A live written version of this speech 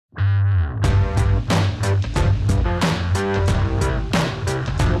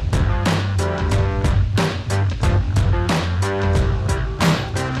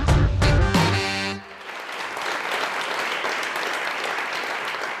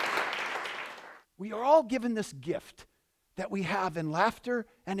We are all given this gift that we have in laughter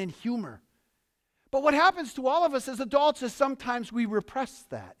and in humor. But what happens to all of us as adults is sometimes we repress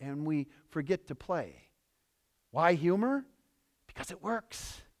that and we forget to play. Why humor? Because it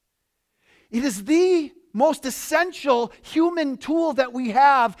works. It is the most essential human tool that we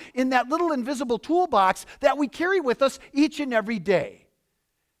have in that little invisible toolbox that we carry with us each and every day.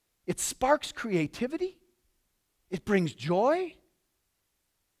 It sparks creativity. It brings joy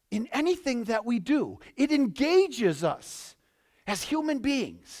in anything that we do. It engages us as human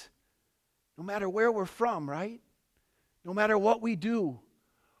beings, no matter where we're from, right? No matter what we do,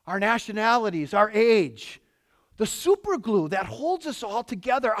 our nationalities, our age. The superglue that holds us all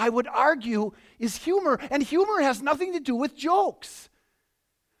together, I would argue, is humor. And humor has nothing to do with jokes.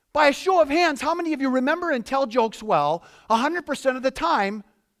 By a show of hands, how many of you remember and tell jokes well 100% of the time?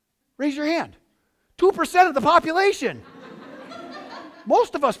 Raise your hand. 2% of the population.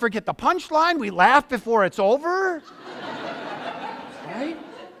 Most of us forget the punchline. We laugh before it's over. Right?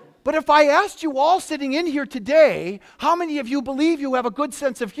 But if I asked you all sitting in here today, how many of you believe you have a good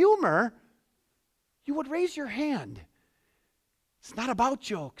sense of humor? You would raise your hand. It's not about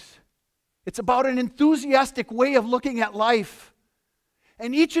jokes. It's about an enthusiastic way of looking at life.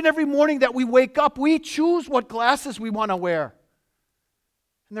 And each and every morning that we wake up, we choose what glasses we want to wear.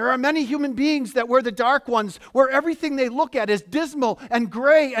 And there are many human beings that wear the dark ones, where everything they look at is dismal and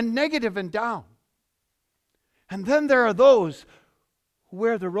gray and negative and down. And then there are those who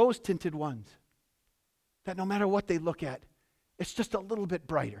wear the rose-tinted ones, that no matter what they look at, it's just a little bit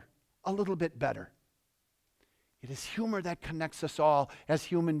brighter, a little bit better. It is humor that connects us all as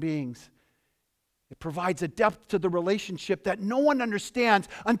human beings. It provides a depth to the relationship that no one understands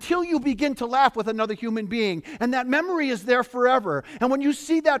until you begin to laugh with another human being. And that memory is there forever. And when you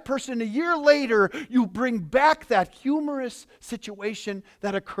see that person a year later, you bring back that humorous situation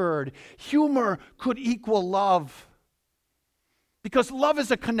that occurred. Humor could equal love. Because love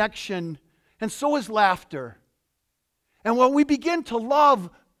is a connection, and so is laughter. And when we begin to love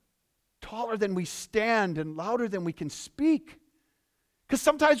taller than we stand and louder than we can speak, because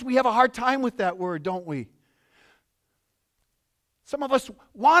sometimes we have a hard time with that word, don't we? Some of us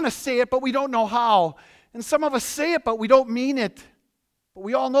want to say it, but we don't know how. And some of us say it, but we don't mean it. But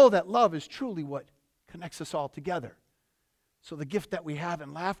we all know that love is truly what connects us all together. So the gift that we have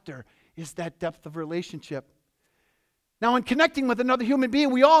in laughter is that depth of relationship. Now, in connecting with another human being,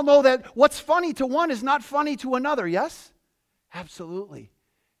 we all know that what's funny to one is not funny to another, yes? Absolutely.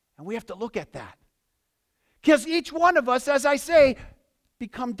 And we have to look at that. Because each one of us, as I say,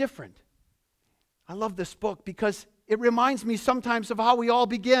 become different. I love this book because it reminds me sometimes of how we all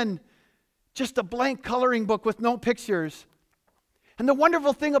begin. Just a blank coloring book with no pictures. And the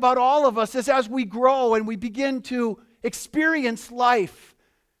wonderful thing about all of us is as we grow and we begin to experience life,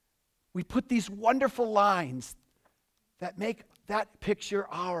 we put these wonderful lines that make that picture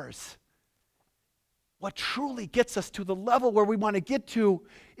ours. What truly gets us to the level where we want to get to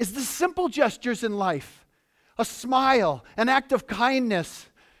is the simple gestures in life. A smile, an act of kindness,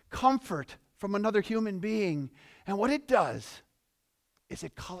 comfort from another human being. And what it does is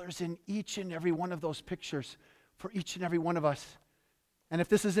it colors in each and every one of those pictures for each and every one of us. And if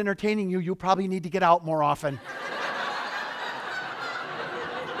this is entertaining you, you probably need to get out more often.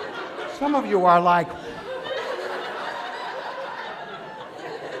 Some of you are like,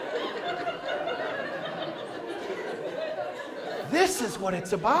 this is what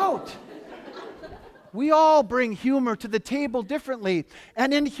it's about. We all bring humor to the table differently.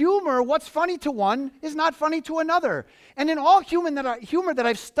 And in humor, what's funny to one is not funny to another. And in all humor that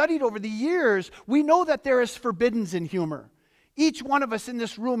I've studied over the years, we know that there is forbiddens in humor. Each one of us in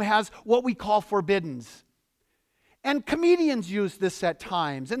this room has what we call forbiddens. And comedians use this at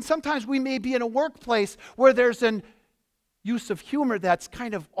times. And sometimes we may be in a workplace where there's an use of humor that's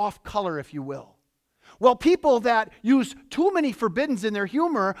kind of off color, if you will. Well, people that use too many forbiddens in their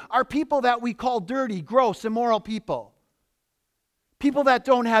humor are people that we call dirty, gross, immoral people. People that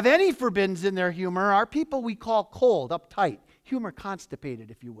don't have any forbiddens in their humor are people we call cold, uptight, humor constipated,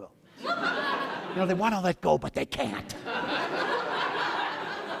 if you will. They want to let go, but they can't.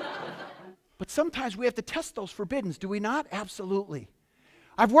 But sometimes we have to test those forbiddens, do we not? Absolutely.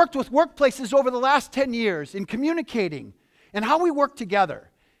 I've worked with workplaces over the last 10 years in communicating and how we work together.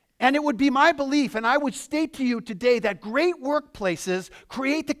 And it would be my belief, and I would state to you today, that great workplaces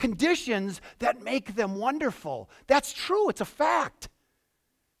create the conditions that make them wonderful. That's true. It's a fact.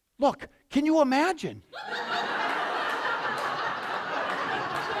 Look, can you imagine?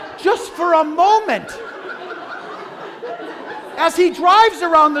 Just for a moment, as he drives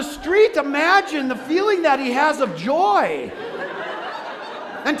around the street, imagine the feeling that he has of joy.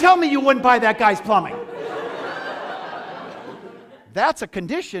 And tell me you wouldn't buy that guy's plumbing. That's a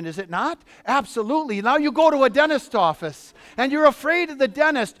condition, is it not? Absolutely. Now you go to a dentist's office, and you're afraid of the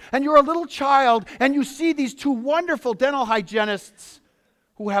dentist, and you're a little child, and you see these two wonderful dental hygienists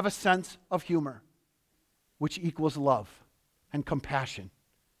who have a sense of humor, which equals love and compassion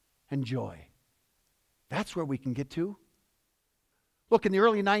and joy. That's where we can get to. Look, in the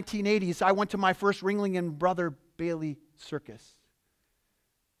early 1980s, I went to my first Ringling and Brother Bailey circus.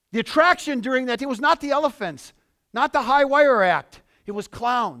 The attraction during that day was not the elephants, not the high wire act. It was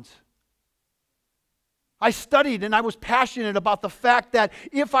clowns. I studied and I was passionate about the fact that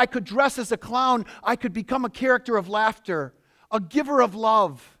if I could dress as a clown, I could become a character of laughter, a giver of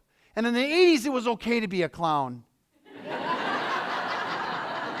love. And in the 80s, it was okay to be a clown.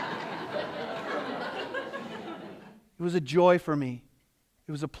 It was a joy for me.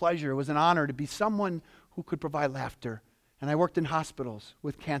 It was a pleasure. It was an honor to be someone who could provide laughter. And I worked in hospitals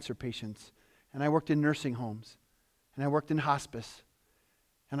with cancer patients. And I worked in nursing homes. And I worked in hospice.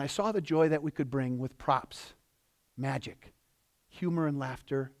 And I saw the joy that we could bring with props, magic, humor and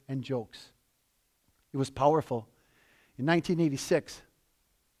laughter and jokes. It was powerful. In 1986,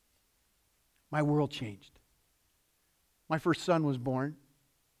 my world changed. My first son was born,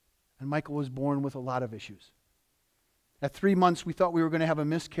 and Michael was born with a lot of issues. At 3 months, we thought we were going to have a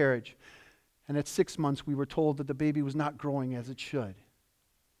miscarriage. And at 6 months, we were told that the baby was not growing as it should.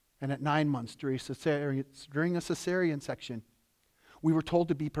 And at 9 months, during a cesarean section, we were told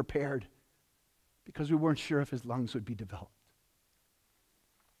to be prepared because we weren't sure if his lungs would be developed.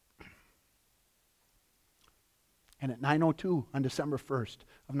 And at 9:02 on December 1st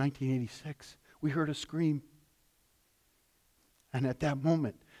of 1986, we heard a scream. And at that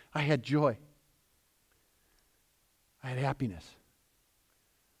moment, I had joy. I had happiness.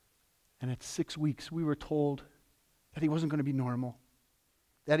 And at 6 weeks, we were told that he wasn't going to be normal,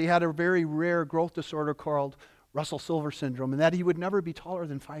 that he had a very rare growth disorder called Russell Silver syndrome, and that he would never be taller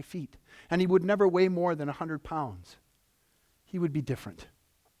than 5 feet, and he would never weigh more than 100 pounds. He would be different.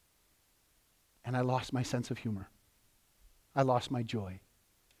 And I lost my sense of humor. I lost my joy.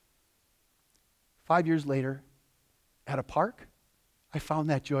 5 years later, at a park, I found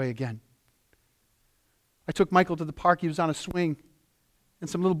that joy again. I took Michael to the park. He was on a swing, and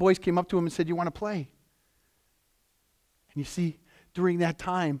some little boys came up to him and said, "You want to play?" And you see, during that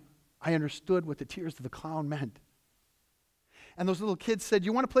time, I understood what the tears of the clown meant. And those little kids said,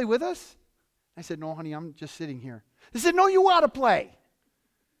 "You want to play with us?" I said, "No, honey, I'm just sitting here." They said, "No, you want to play."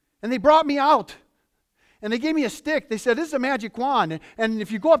 And they brought me out. And they gave me a stick. They said, "This is a magic wand. And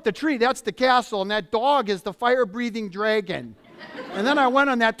if you go up the tree, that's the castle. And that dog is the fire-breathing dragon." And then I went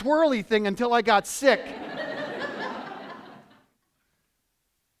on that twirly thing until I got sick.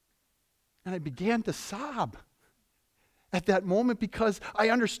 And I began to sob at that moment because I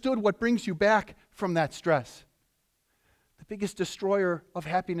understood what brings you back from that stress. The biggest destroyer of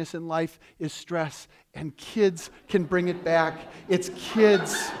happiness in life is stress, and kids can bring it back. It's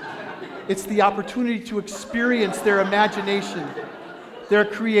kids. It's the opportunity to experience their imagination, their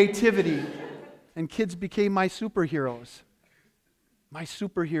creativity. And kids became my superheroes. My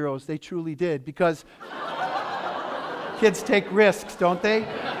superheroes, they truly did, because kids take risks, don't they?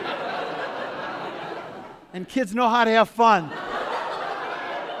 And kids know how to have fun.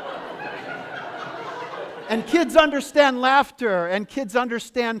 And kids understand laughter, and kids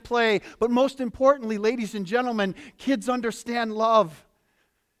understand play. But most importantly, ladies and gentlemen, kids understand love.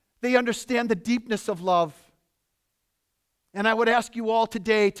 They understand the deepness of love. And I would ask you all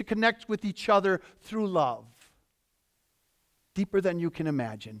today to connect with each other through love. Deeper than you can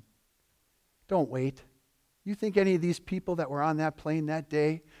imagine. Don't wait. You think any of these people that were on that plane that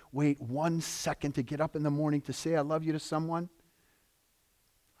day wait 1 second to get up in the morning to say "I love you" to someone?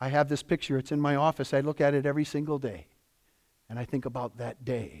 I have this picture. It's in my office. I look at it every single day. And I think about that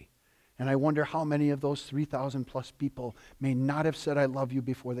day. And I wonder how many of those 3,000 plus people may not have said "I love you"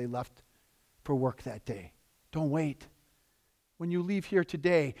 before they left for work that day. Don't wait. When you leave here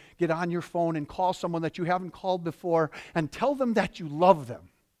today, get on your phone and call someone that you haven't called before and tell them that you love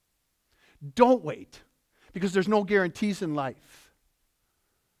them. Don't wait, because there's no guarantees in life.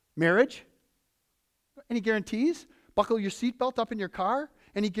 Marriage? Any guarantees? Buckle your seatbelt up in your car?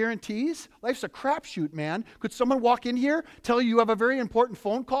 Any guarantees? Life's a crapshoot, man. Could someone walk in here, tell you have a very important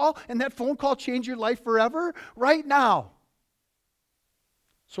phone call, and that phone call change your life forever? Right now.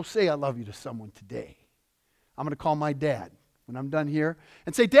 So say "I love you" to someone today. I'm going to call my dad when I'm done here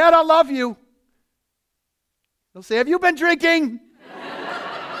and say, "Dad, I love you." He'll say, "Have you been drinking?"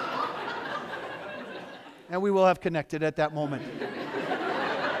 And we will have connected at that moment.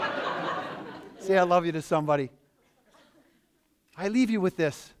 Say "I love you" to somebody. I leave you with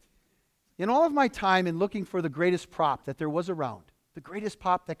this. In all of my time in looking for the greatest prop that there was around, the greatest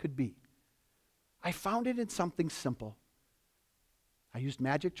prop that could be, I found it in something simple. I used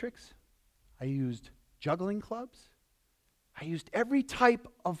magic tricks. I used juggling clubs. I used every type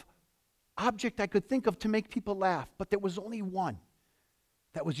of object I could think of to make people laugh, but there was only one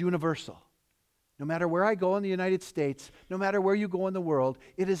that was universal. No matter where I go in the United States, no matter where you go in the world,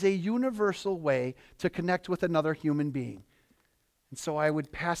 it is a universal way to connect with another human being. And so I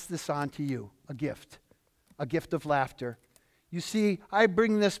would pass this on to you, a gift of laughter. You see, I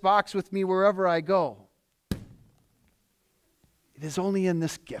bring this box with me wherever I go. It is only in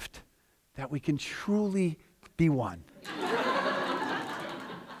this gift that we can truly be one.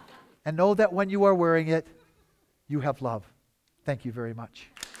 And know that when you are wearing it, you have love. Thank you very much.